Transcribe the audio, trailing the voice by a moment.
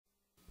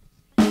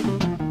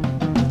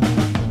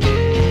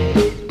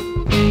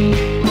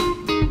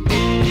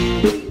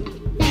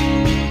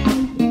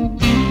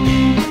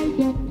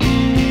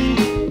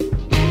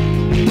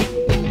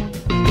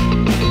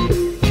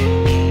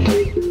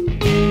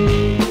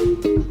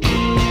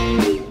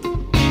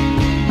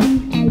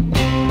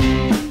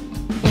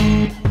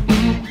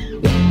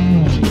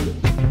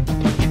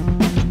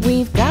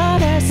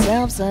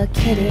a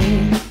kitty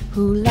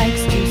who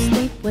likes to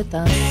sleep with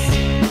us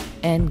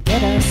and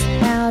get us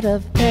out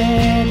of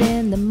bed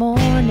in the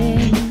morning.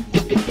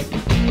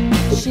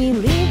 She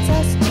leads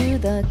us to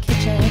the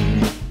kitchen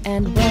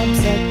and rubs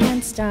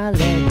against our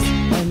legs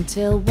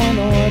until one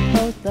or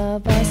both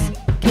of us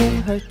give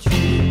her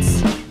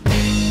treats.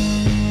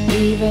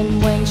 Even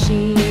when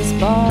she's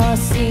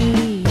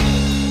bossy,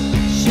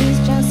 she's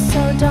just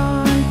so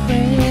darn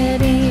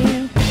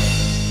pretty.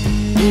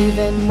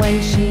 Even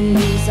when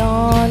she's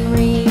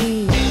ornery,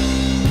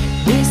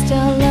 we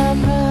still love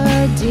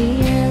her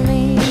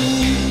dearly.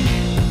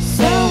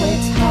 So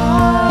it's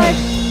hard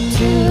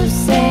to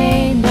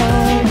say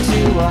no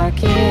to our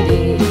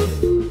kitty.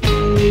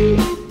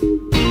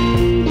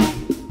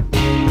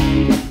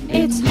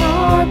 It's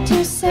hard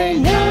to say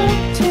no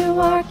to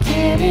our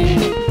kitty.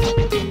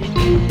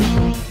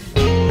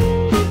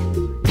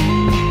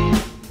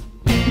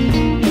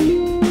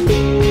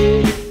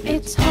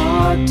 It's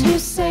hard to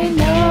say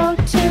no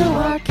to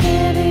our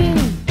kitty.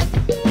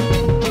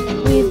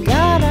 We've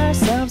got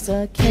ourselves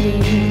a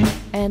kitty,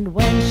 and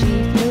when she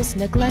feels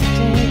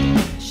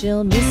neglected,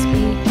 she'll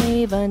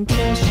misbehave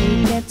until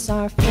she gets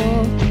our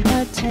full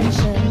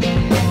attention.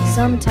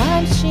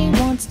 Sometimes she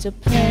wants to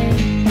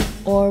play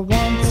or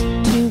wants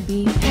to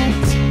be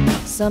pet.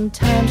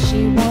 Sometimes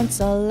she wants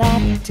a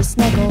lap to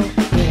snuggle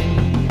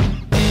in.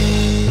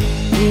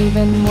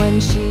 Even when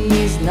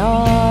she's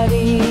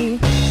naughty,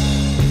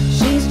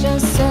 she's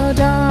just so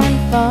darn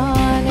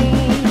funny.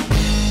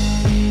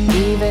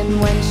 Even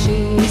when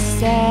she's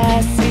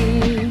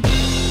sassy,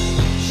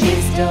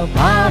 she's still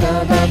part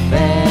of the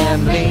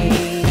family.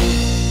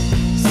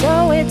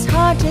 So it's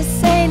hard to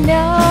say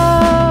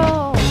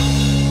no.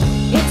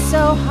 It's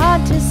so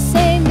hard to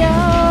say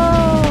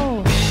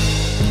no.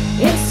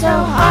 It's so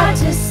hard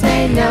to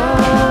say no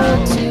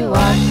to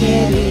our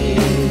kitty.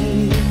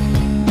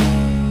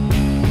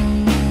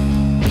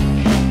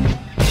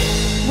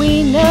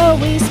 We know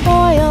we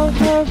spoil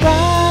her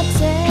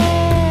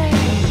rotten,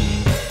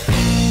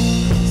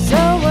 so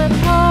we're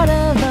part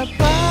of the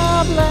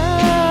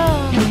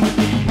problem.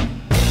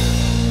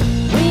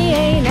 We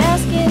ain't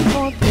asking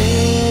for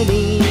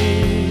pity.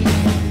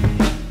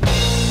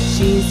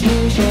 She's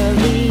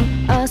usually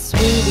a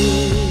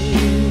sweetie.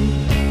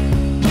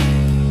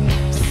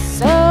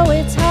 So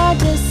it's hard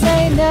to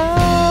say no.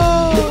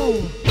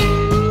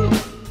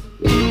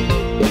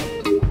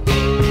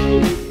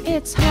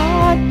 It's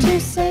hard to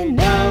say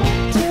no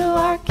to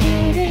our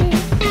kitty.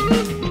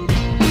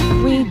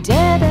 We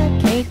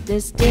dedicate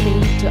this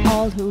ditty to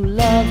all who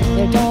love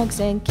their dogs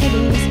and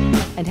kitties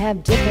and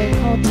have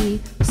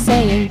difficulty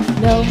saying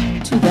no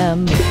to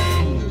them.